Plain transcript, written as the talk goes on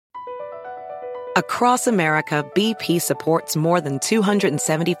Across America, BP supports more than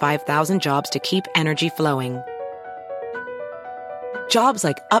 275,000 jobs to keep energy flowing. Jobs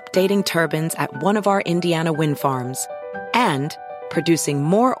like updating turbines at one of our Indiana wind farms and producing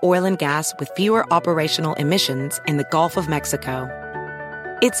more oil and gas with fewer operational emissions in the Gulf of Mexico.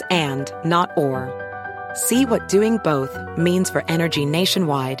 It's and, not or. See what doing both means for energy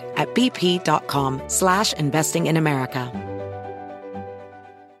nationwide at bp.com/investing in America.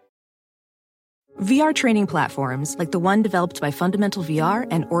 VR training platforms, like the one developed by Fundamental VR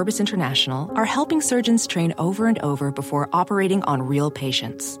and Orbis International, are helping surgeons train over and over before operating on real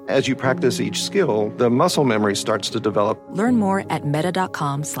patients. As you practice each skill, the muscle memory starts to develop. Learn more at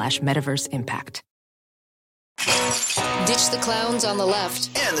meta.com/metaverse impact. Ditch the clowns on the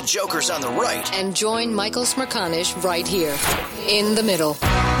left and the jokers on the right, and join Michael Smerconish right here in the middle.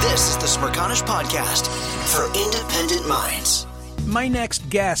 This is the Smerconish Podcast for independent minds. My next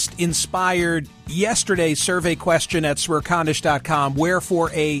guest inspired yesterday's survey question at smerconish.com, where for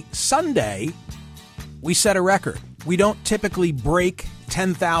a Sunday, we set a record. We don't typically break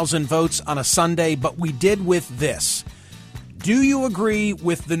 10,000 votes on a Sunday, but we did with this. Do you agree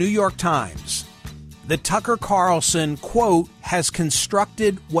with the New York Times that Tucker Carlson, quote, has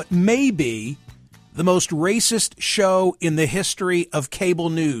constructed what may be the most racist show in the history of cable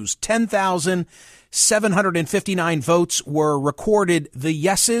news? 10,759 votes were recorded. The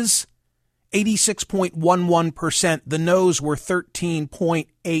yeses, 86.11%. The noes were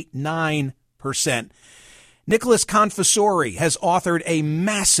 13.89%. Nick Confessore has authored a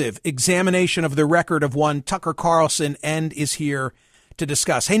massive examination of the record of one Tucker Carlson and is here to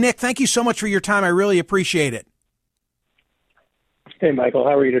discuss. Hey, Nick, thank you so much for your time. I really appreciate it. Hey, Michael,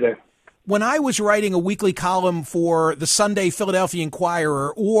 how are you today? When I was writing a weekly column for the Sunday Philadelphia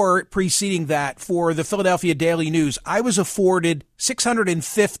Inquirer, or preceding that for the Philadelphia Daily News, I was afforded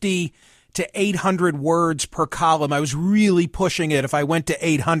 650 to 800 words per column. I was really pushing it if I went to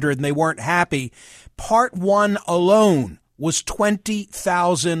 800 and they weren't happy. Part one alone was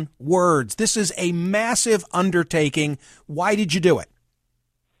 20,000 words. This is a massive undertaking. Why did you do it?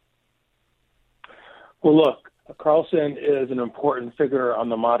 Well, look, Carlson is an important figure on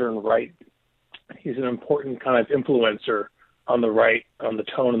the modern right. He's an important kind of influencer on the right, on the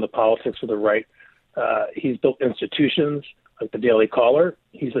tone and the politics of the right. He's built institutions like the Daily Caller.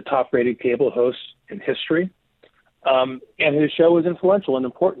 He's a top-rated cable host in history. And his show is influential and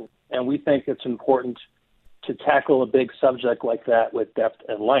important. And we think it's important to tackle a big subject like that with depth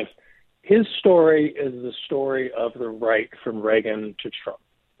and length. His story is the story of the right from Reagan to Trump.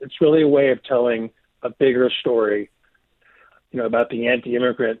 It's really a way of telling a bigger story, about the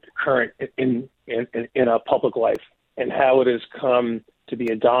anti-immigrant current in our public life and how it has come to be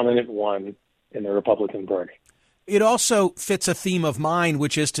a dominant one in the Republican Party. It also fits a theme of mine,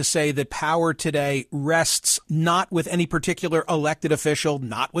 which is to say that power today rests not with any particular elected official,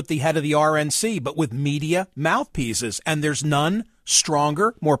 not with the head of the RNC, but with media mouthpieces. And there's none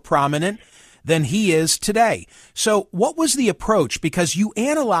stronger, more prominent than he is today. So what was the approach? Because you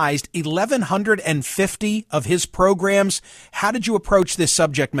analyzed 1,150 of his programs. How did you approach this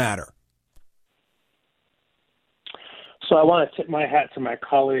subject matter? So I want to tip my hat to my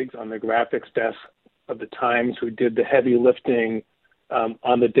colleagues on the graphics desk of the Times who did the heavy lifting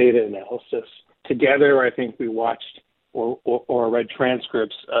on the data analysis. Together, I think we watched or read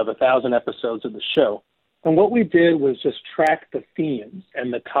transcripts of 1,000 episodes of the show. And what we did was just track the themes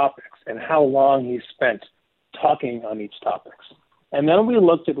and the topics and how long he spent talking on each topics. And then we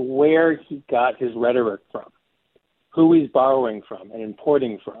looked at where he got his rhetoric from, who he's borrowing from and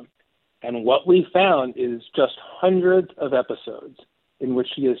importing from. And what we found is just hundreds of episodes in which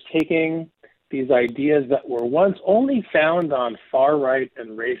he is taking these ideas that were once only found on far-right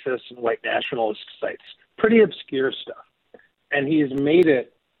and racist and white nationalist sites, pretty obscure stuff. And he has made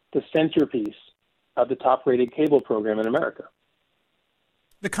it the centerpiece of the top-rated cable program in America.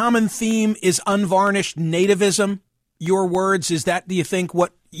 The common theme is unvarnished nativism. Your words, is that, do you think,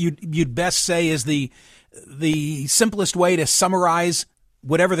 what you'd best say is the simplest way to summarize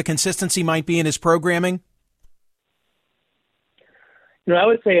whatever the consistency might be in his programming? I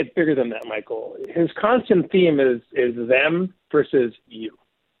would say it's bigger than that, Michael. His constant theme is them versus you.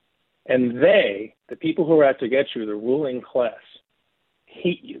 And they, the people who are out to get you, the ruling class,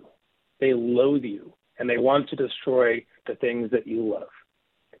 hate you. They loathe you, and they want to destroy the things that you love.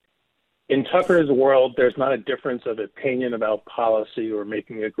 In Tucker's world, there's not a difference of opinion about policy or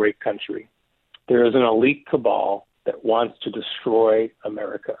making a great country. There is an elite cabal that wants to destroy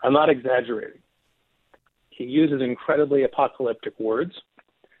America. I'm not exaggerating. He uses incredibly apocalyptic words.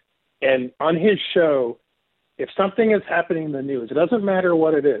 And on his show, if something is happening in the news, it doesn't matter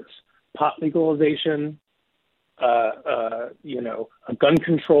what it is, pot legalization, gun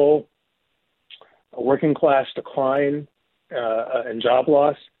control, a working class decline, and job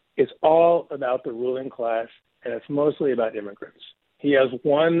loss. It's all about the ruling class, and it's mostly about immigrants. He has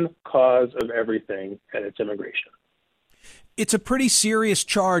one cause of everything, and it's immigration. It's a pretty serious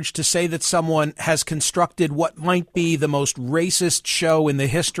charge to say that someone has constructed what might be the most racist show in the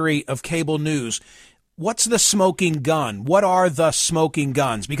history of cable news. What's the smoking gun? What are the smoking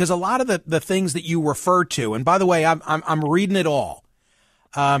guns? Because a lot of the things that you refer to, and by the way, I'm reading it all.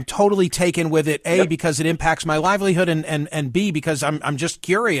 I'm totally taken with it, A, because it impacts my livelihood, and B, because I'm just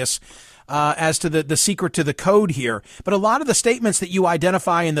curious as to the secret to the code here. But a lot of the statements that you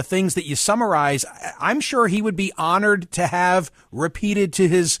identify and the things that you summarize, I'm sure he would be honored to have repeated to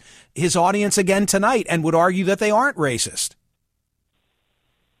his audience again tonight, and would argue that they aren't racist.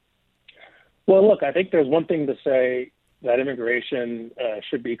 Well, look, I think there's one thing to say that immigration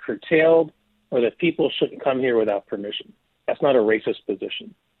should be curtailed, or that people shouldn't come here without permission. That's not a racist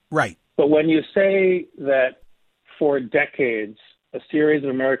position. Right. But when you say that for decades, a series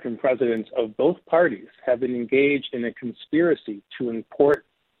of American presidents of both parties have been engaged in a conspiracy to import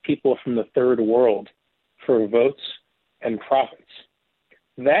people from the third world for votes and profits,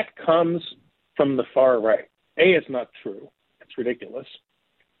 that comes from the far right. A, it's not true. It's ridiculous.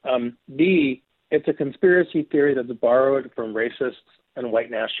 B, it's a conspiracy theory that's borrowed from racists and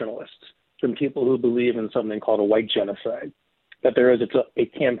white nationalists, from people who believe in something called a white genocide, that there is a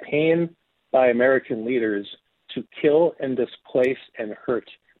campaign by American leaders to kill and displace and hurt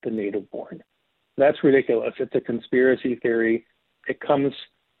the native-born. That's ridiculous. It's a conspiracy theory. It comes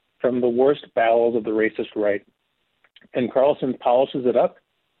from the worst bowels of the racist right. And Carlson polishes it up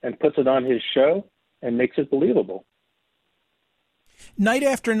and puts it on his show and makes it believable. Night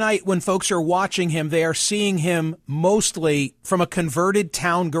after night, when folks are watching him, they are seeing him mostly from a converted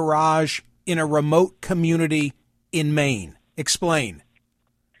town garage in a remote community in Maine. Explain.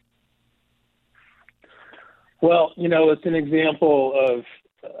 Well, it's an example of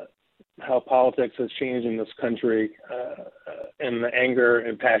how politics has changed in this country and the anger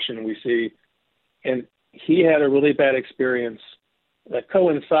and passion we see. And he had a really bad experience that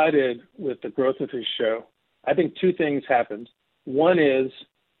coincided with the growth of his show. I think two things happened. One is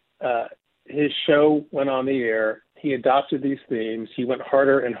his show went on the air. He adopted these themes. He went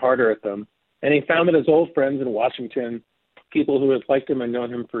harder and harder at them. And he found that his old friends in Washington, people who had liked him and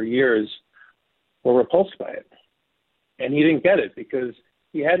known him for years, were repulsed by it. And he didn't get it because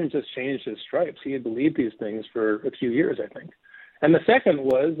he hadn't just changed his stripes. He had believed these things for a few years, I think. And the second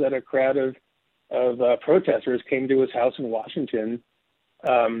was that a crowd of protesters came to his house in Washington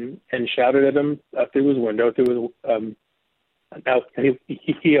and shouted at him through his window, now, he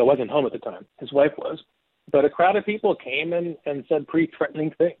wasn't home at the time. His wife was. But a crowd of people came and said pretty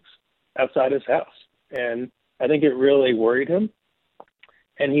threatening things outside his house. And I think it really worried him.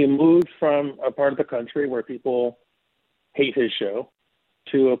 And he moved from a part of the country where people hate his show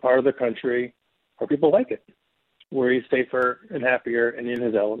to a part of the country where people like it, where he's safer and happier and in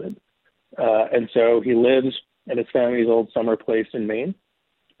his element. And so he lives at his family's old summer place in Maine.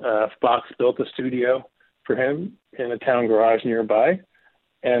 Fox built a studio for him in a town garage nearby.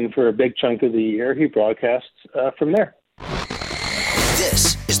 And for a big chunk of the year, he broadcasts from there.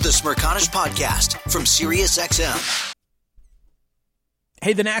 This is the Smerconish Podcast from SiriusXM.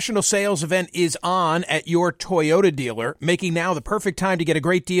 Hey, the national sales event is on at your Toyota dealer, making now the perfect time to get a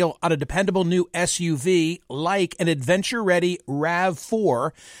great deal on a dependable new SUV like an adventure-ready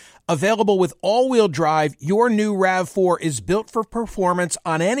RAV4. Available with all-wheel drive, your new RAV4 is built for performance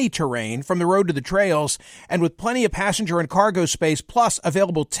on any terrain, from the road to the trails, and with plenty of passenger and cargo space, plus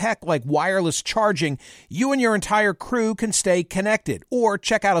available tech like wireless charging, you and your entire crew can stay connected. Or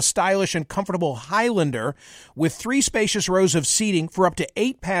check out a stylish and comfortable Highlander with 3 spacious rows of seating for up to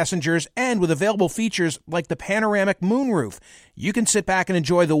 8 passengers, and with available features like the panoramic moonroof. You can sit back and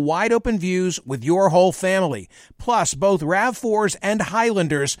enjoy the wide-open views with your whole family. Plus, both RAV4s and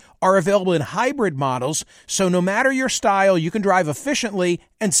Highlanders are available in hybrid models, so no matter your style, you can drive efficiently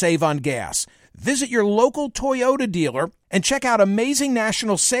and save on gas. Visit your local Toyota dealer and check out amazing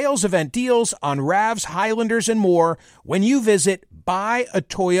national sales event deals on RAVs, Highlanders, and more when you visit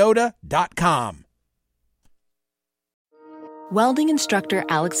buyatoyota.com. Welding instructor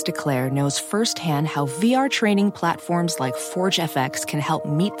Alex DeClaire knows firsthand how VR training platforms like ForgeFX can help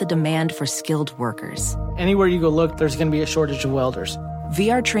meet the demand for skilled workers. Anywhere you go look, there's going to be a shortage of welders.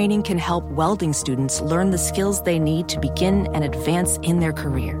 VR training can help welding students learn the skills they need to begin and advance in their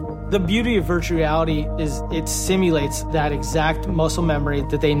career. The beauty of virtual reality is it simulates that exact muscle memory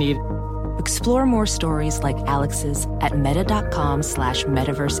that they need. Explore more stories like Alex's at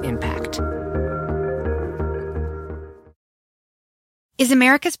meta.com/metaverseimpact. Is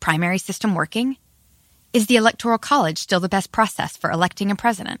America's primary system working? Is the Electoral College still the best process for electing a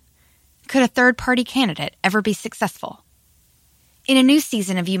president? Could a third-party candidate ever be successful? In a new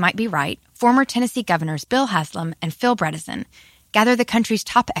season of You Might Be Right, former Tennessee governors Bill Haslam and Phil Bredesen gather the country's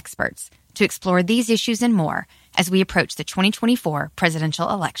top experts to explore these issues and more as we approach the 2024 presidential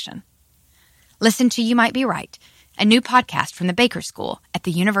election. Listen to You Might Be Right, a new podcast from the Baker School at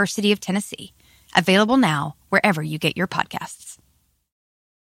the University of Tennessee, available now wherever you get your podcasts.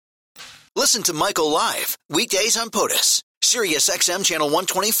 Listen to Michael live weekdays on POTUS, Sirius XM Channel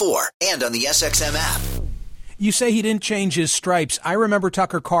 124, and on the SXM app. You say he didn't change his stripes. I remember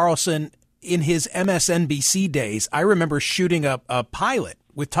Tucker Carlson in his MSNBC days. I remember shooting a pilot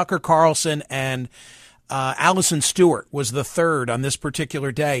with Tucker Carlson, and Allison Stewart was the third on this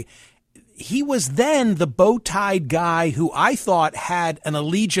particular day. He was then the bow-tied guy who I thought had an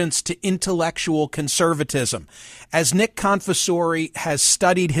allegiance to intellectual conservatism. As Nick Confessore has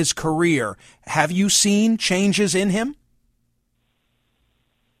studied his career, have you seen changes in him?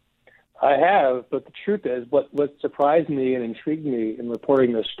 I have, but the truth is, what surprised me and intrigued me in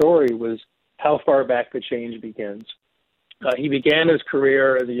reporting this story was how far back the change begins. He began his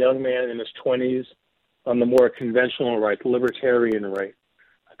career as a young man in his 20s on the more conventional right, the libertarian right,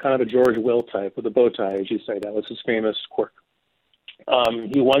 kind of a George Will type with a bow tie, as you say. That was his famous quirk.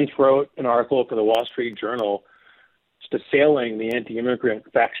 He once wrote an article for the Wall Street Journal just assailing the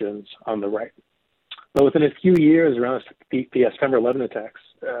anti-immigrant factions on the right. But within a few years, around the September 11 attacks,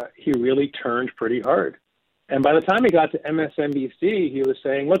 he really turned pretty hard. And by the time he got to MSNBC, he was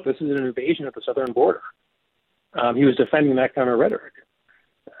saying, look, this is an invasion at the southern border. He was defending that kind of rhetoric.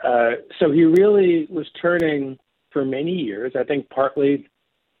 So he really was turning for many years. I think partly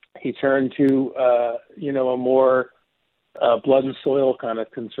he turned to, a more blood and soil kind of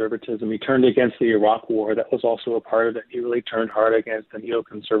conservatism. He turned against the Iraq War. That was also a part of it. He really turned hard against the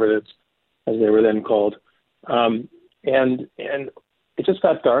neoconservatives, as they were then called. And it just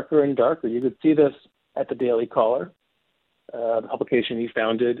got darker and darker. You could see this at the Daily Caller, the publication he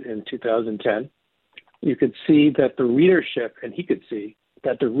founded in 2010. You could see that the readership, and he could see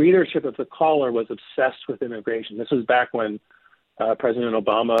that the readership of the Caller was obsessed with immigration. This was back when President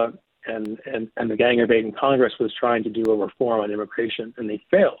Obama and the gang of eight in Congress was trying to do a reform on immigration, and they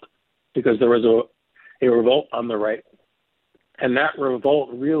failed because there was a revolt on the right. And that revolt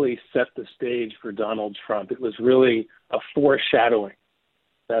really set the stage for Donald Trump. It was really a foreshadowing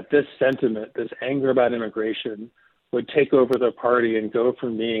that this sentiment, this anger about immigration, would take over the party and go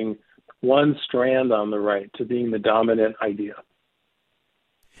from being one strand on the right to being the dominant idea.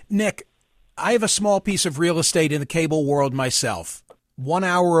 Nick, I have a small piece of real estate in the cable world myself, 1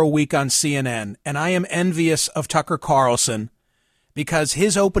 hour a week on CNN, and I am envious of Tucker Carlson because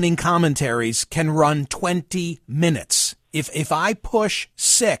his opening commentaries can run 20 minutes. If I push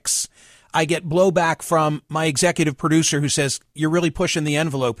 6, I get blowback from my executive producer who says, you're really pushing the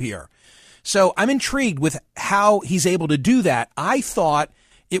envelope here. So I'm intrigued with how he's able to do that. I thought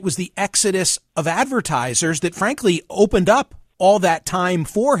it was the exodus of advertisers that frankly opened up all that time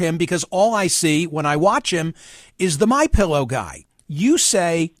for him, because all I see when I watch him is the MyPillow guy. You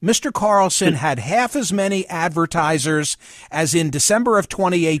say Mr. Carlson had half as many advertisers as in December of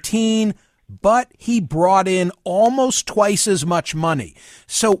 2018, but he brought in almost twice as much money.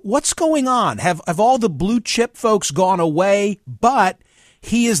 So what's going on? Have all the blue chip folks gone away, but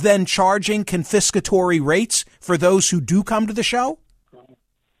he is then charging confiscatory rates for those who do come to the show?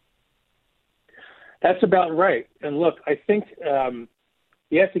 That's about right. And look, I think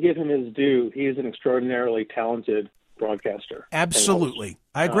you have to give him his due. He is an extraordinarily talented broadcaster. Absolutely.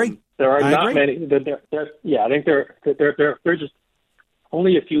 I agree. There are not many. I think there are just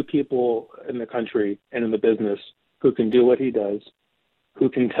only a few people in the country and in the business who can do what he does, who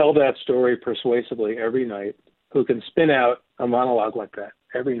can tell that story persuasively every night, who can spin out a monologue like that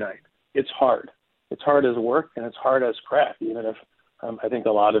every night. It's hard. It's hard as work and it's hard as craft, even if I think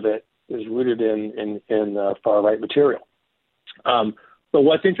a lot of it is rooted in far-right material. But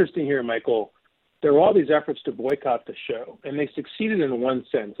what's interesting here, Michael, there were all these efforts to boycott the show, and they succeeded in one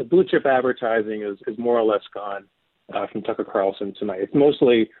sense. The blue-chip advertising is more or less gone from Tucker Carlson tonight. It's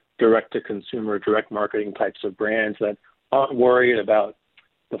mostly direct-to-consumer, direct marketing types of brands that aren't worried about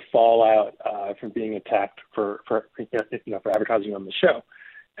the fallout from being attacked for advertising on the show.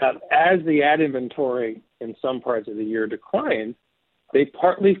 As the ad inventory in some parts of the year declined, they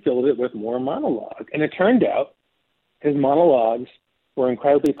partly filled it with more monologue. And it turned out his monologues were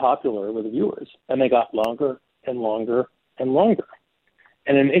incredibly popular with viewers, and they got longer and longer and longer.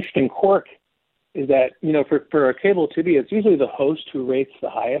 And an interesting quirk is that, for a cable TV, it's usually the host who rates the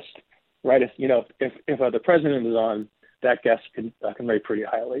highest, right? If the president is on, that guest can rate pretty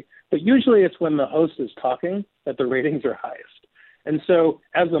highly. But usually it's when the host is talking that the ratings are highest. And so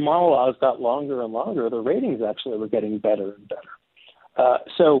as the monologues got longer and longer, the ratings actually were getting better and better.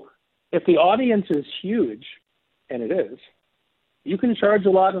 So if the audience is huge, and it is, you can charge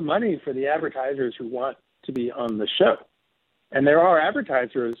a lot of money for the advertisers who want to be on the show. And there are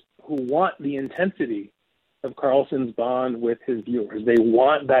advertisers who want the intensity of Carlson's bond with his viewers. They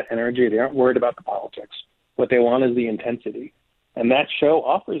want that energy. They aren't worried about the politics. What they want is the intensity. And that show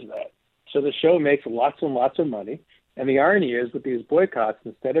offers that. So the show makes lots and lots of money. And the irony is, with these boycotts,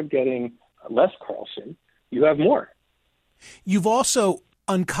 instead of getting less Carlson, you have more. You've also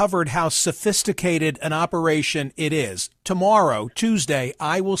uncovered how sophisticated an operation it is. Tomorrow, Tuesday,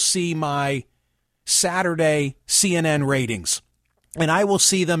 I will see my Saturday CNN ratings, and I will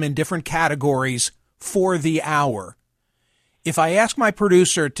see them in different categories for the hour. If I ask my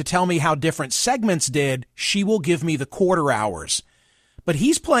producer to tell me how different segments did, she will give me the quarter hours. But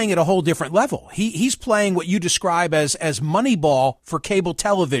he's playing at a whole different level. He's playing what you describe as Moneyball for cable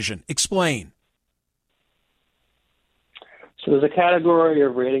television. Explain. So there's a category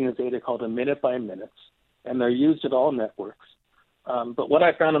of ratings data called a minute by minutes, and they're used at all networks. But what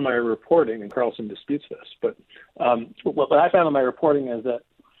I found in my reporting, and Carlson disputes this, but what I found in my reporting is that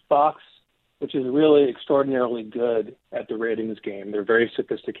Fox, which is really extraordinarily good at the ratings game, they're very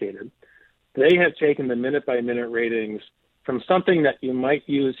sophisticated. They have taken the minute by minute ratings from something that you might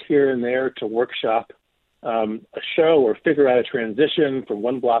use here and there to workshop a show or figure out a transition from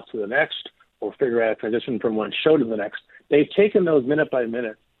one block to the next, or figure out a transition from one show to the next. They've taken those minute by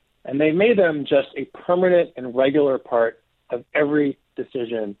minute, and they made them just a permanent and regular part of every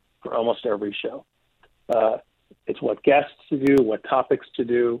decision for almost every show. It's what guests to do, what topics to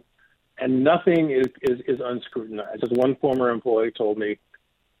do, and nothing is unscrutinized. As one former employee told me,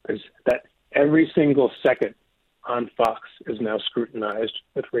 is that every single second on Fox is now scrutinized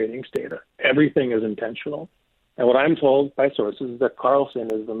with ratings data. Everything is intentional. And what I'm told by sources is that Carlson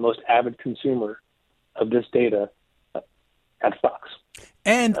is the most avid consumer of this data at Fox.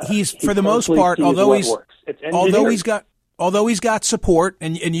 And he's for the most part, although he's got support,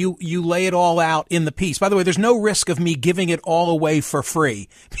 and you lay it all out in the piece. By the way, there's no risk of me giving it all away for free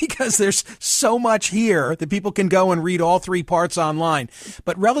because there's so much here that people can go and read all three parts online.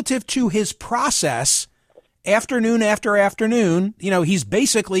 But relative to his process, afternoon after afternoon, he's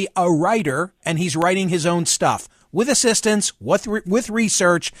basically a writer, and he's writing his own stuff with assistance, with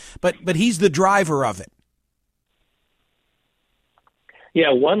research, but he's the driver of it.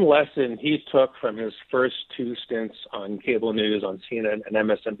 Yeah, one lesson he took from his first two stints on cable news on CNN and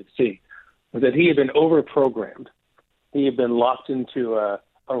MSNBC was that he had been overprogrammed. He had been locked into a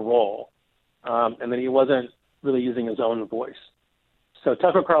role, and that he wasn't really using his own voice. So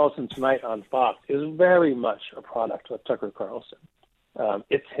Tucker Carlson tonight on Fox is very much a product of Tucker Carlson.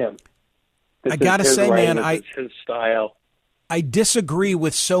 It's him. I got to say, man, it's his style. I disagree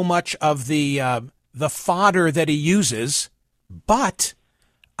with so much of the fodder that he uses, but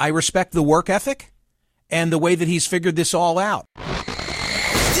I respect the work ethic and the way that he's figured this all out.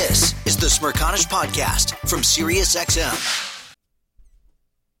 This is the Smerconish Podcast from SiriusXM.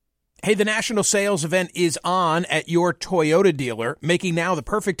 Hey, the national sales event is on at your Toyota dealer, making now the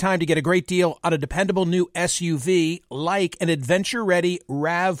perfect time to get a great deal on a dependable new SUV like an adventure-ready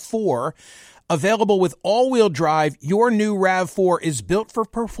RAV4. Available with all-wheel drive, your new RAV4 is built for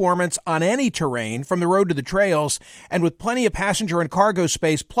performance on any terrain, from the road to the trails, and with plenty of passenger and cargo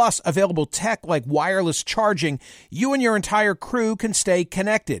space, plus available tech like wireless charging, you and your entire crew can stay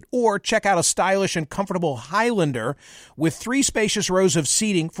connected. Or check out a stylish and comfortable Highlander with 3 spacious rows of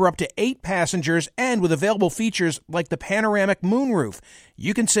seating for up to 8 passengers, and with available features like the panoramic moonroof.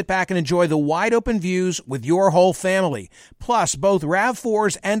 You can sit back and enjoy the wide-open views with your whole family. Plus, both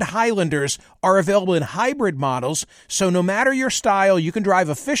RAV4s and Highlanders are available in hybrid models, so no matter your style, you can drive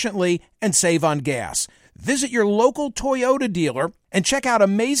efficiently and save on gas. Visit your local Toyota dealer and check out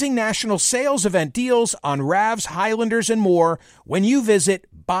amazing national sales event deals on RAVs, Highlanders, and more when you visit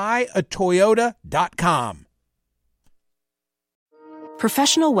buyatoyota.com.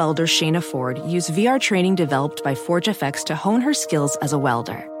 Professional welder Shayna Ford used VR training developed by ForgeFX to hone her skills as a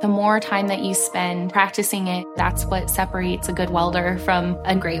welder. The more time that you spend practicing it, that's what separates a good welder from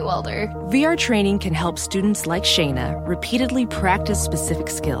a great welder. VR training can help students like Shayna repeatedly practice specific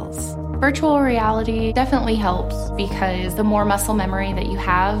skills. Virtual reality definitely helps because the more muscle memory that you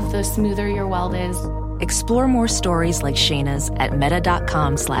have, the smoother your weld is. Explore more stories like Shayna's at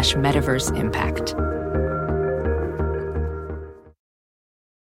meta.com/metaverseimpact.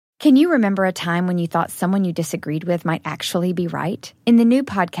 Can you remember a time when you thought someone you disagreed with might actually be right? In the new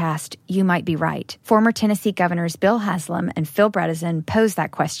podcast, You Might Be Right, former Tennessee Governors Bill Haslam and Phil Bredesen pose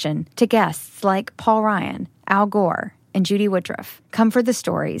that question to guests like Paul Ryan, Al Gore, and Judy Woodruff. Come for the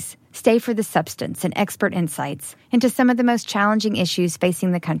stories, stay for the substance and expert insights into some of the most challenging issues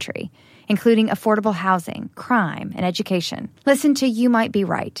facing the country, including affordable housing, crime, and education. Listen to You Might Be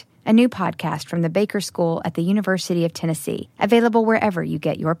Right, a new podcast from the Baker School at the University of Tennessee, available wherever you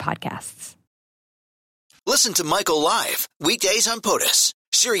get your podcasts. Listen to Michael live weekdays on POTUS,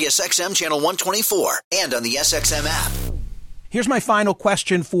 Sirius XM Channel 124, and on the SXM app. Here's my final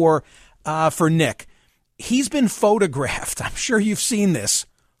question for Nick. He's been photographed, I'm sure you've seen this,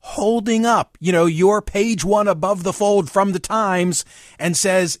 holding up, your page one above the fold from the Times and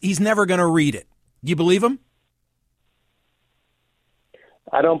says he's never going to read it. Do you believe him?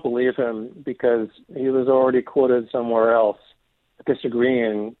 I don't believe him because he was already quoted somewhere else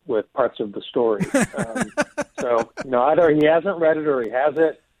disagreeing with parts of the story. Either he hasn't read it or he has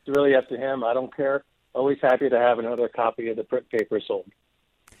it. It's really up to him. I don't care. Always happy to have another copy of the print paper sold.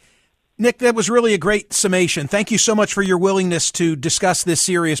 Nick, that was really a great summation. Thank you so much for your willingness to discuss this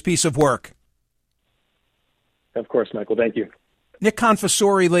serious piece of work. Of course, Michael. Thank you. Nick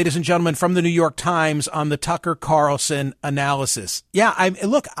Confessore, ladies and gentlemen, from the New York Times on the Tucker Carlson analysis. Yeah,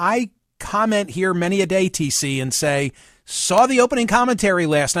 I comment here many a day, TC, and say, saw the opening commentary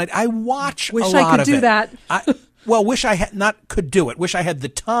last night. I watch a lot of it. Wish I could do that. Wish I had could do it. Wish I had the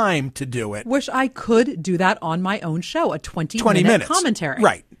time to do it. Wish I could do that on my own show, a 20-minute commentary.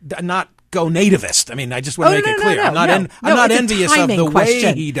 Right. Not go nativist. I mean, I just want to make it clear. I'm not envious of the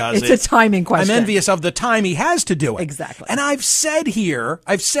way he does it. It's a timing question. I'm envious of the time he has to do it. Exactly. And I've said here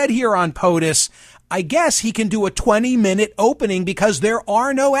on POTUS, I guess he can do a 20-minute opening because there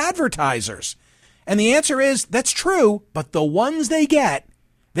are no advertisers. And the answer is, that's true, but the ones they get,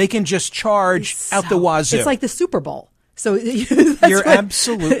 they can just charge out the wazoo. It's like the Super Bowl. So you're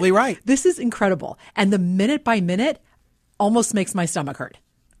absolutely right. This is incredible. And the minute by minute almost makes my stomach hurt.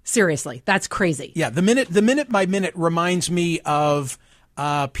 Seriously, that's crazy. Yeah, the minute by minute reminds me of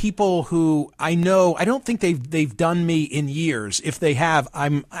people who I know. I don't think they've done me in years. If they have,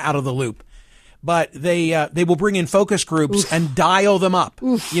 I'm out of the loop. But they will bring in focus groups and dial them up.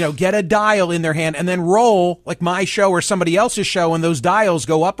 Get a dial in their hand and then roll like my show or somebody else's show, and those dials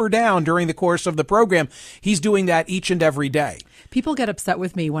go up or down during the course of the program. He's doing that each and every day. People get upset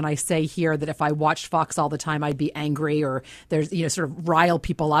with me when I say here that if I watched Fox all the time, I'd be angry, or there's, sort of rile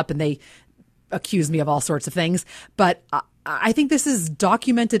people up, and they accuse me of all sorts of things. But I think this is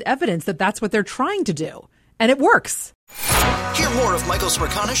documented evidence that that's what they're trying to do. And it works. Hear more of Michael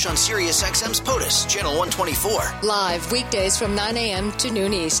Smerconish on Sirius XM's POTUS, Channel 124. Live weekdays from 9 a.m. to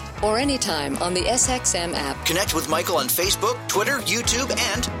noon East, or anytime on the SXM app. Connect with Michael on Facebook, Twitter, YouTube,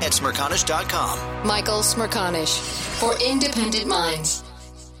 and at Smerconish.com. Michael Smerconish, for independent minds.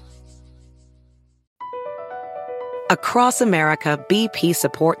 Across America, BP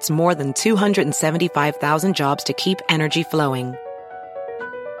supports more than 275,000 jobs to keep energy flowing.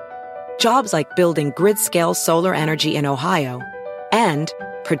 Jobs like building grid-scale solar energy in Ohio and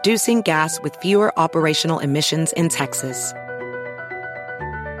producing gas with fewer operational emissions in Texas.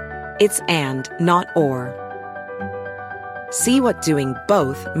 It's and, not or. See what doing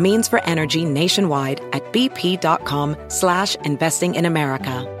both means for energy nationwide at bp.com/investing in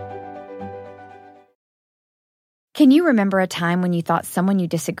America. Can you remember a time when you thought someone you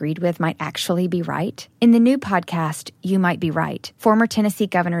disagreed with might actually be right? In the new podcast, You Might Be Right, former Tennessee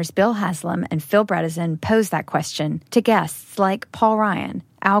Governors Bill Haslam and Phil Bredesen pose that question to guests like Paul Ryan,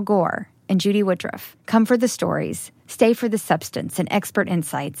 Al Gore, and Judy Woodruff. Come for the stories, stay for the substance and expert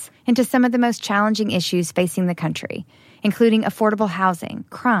insights into some of the most challenging issues facing the country, including affordable housing,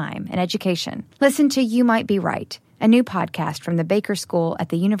 crime, and education. Listen to You Might Be Right, a new podcast from the Baker School at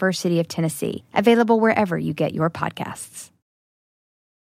the University of Tennessee, available wherever you get your podcasts.